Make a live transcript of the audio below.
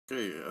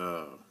Okay,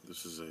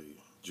 this is a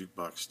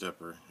jukebox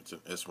stepper. It's an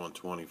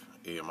s120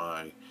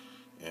 AMI,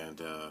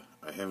 and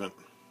I haven't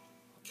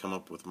come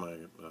up with my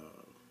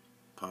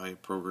Pi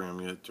program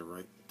yet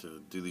to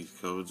do these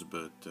codes,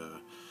 but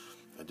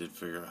I did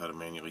figure out how to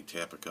manually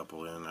tap a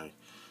couple in. I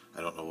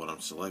don't know what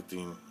I'm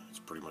selecting. It's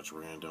pretty much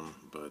random,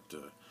 but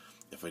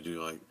if I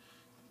do like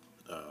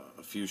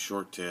a few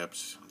short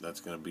taps,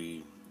 that's going to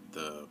be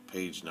the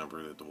page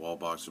number that the wall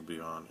box will be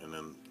on, and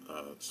then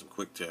some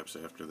quick taps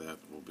after that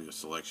will be a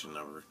selection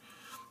number,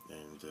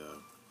 and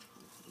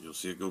you'll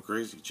see it go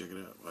crazy. Check it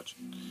out. Watch it.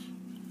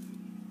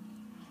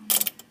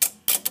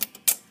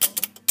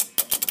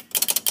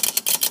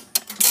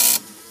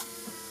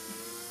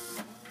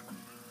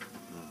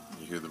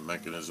 You hear the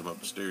mechanism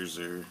upstairs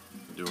there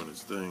doing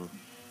its thing,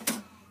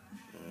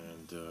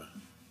 and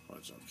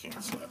watch, I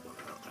can't slap one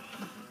out.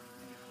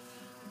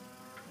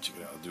 Check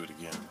it out. I'll do it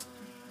again.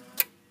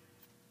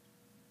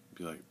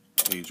 Be like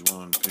page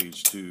 1,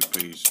 page 2,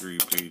 page 3,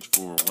 page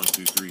 4, 1,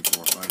 2, 3,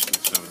 4, 5, 6,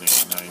 7,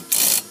 8, 9,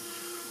 10.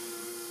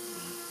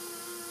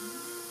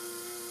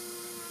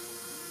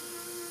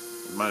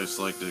 I might have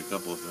selected a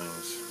couple of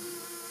things,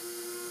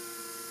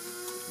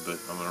 but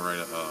I'm going to write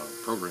a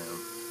program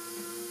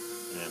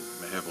and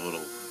have a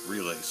little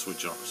relay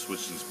switch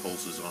these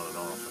pulses on and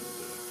off, and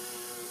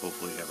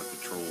hopefully have a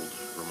controlled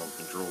remote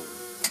control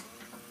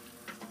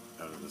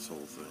out of this whole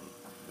thing.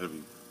 That'd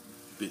be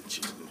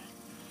bitchin'.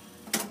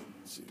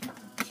 Let's see,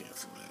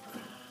 cancel that.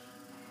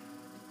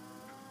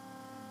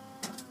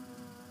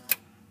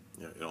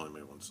 Yeah, it only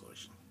made one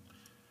selection.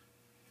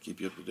 Keep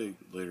you up to date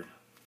later.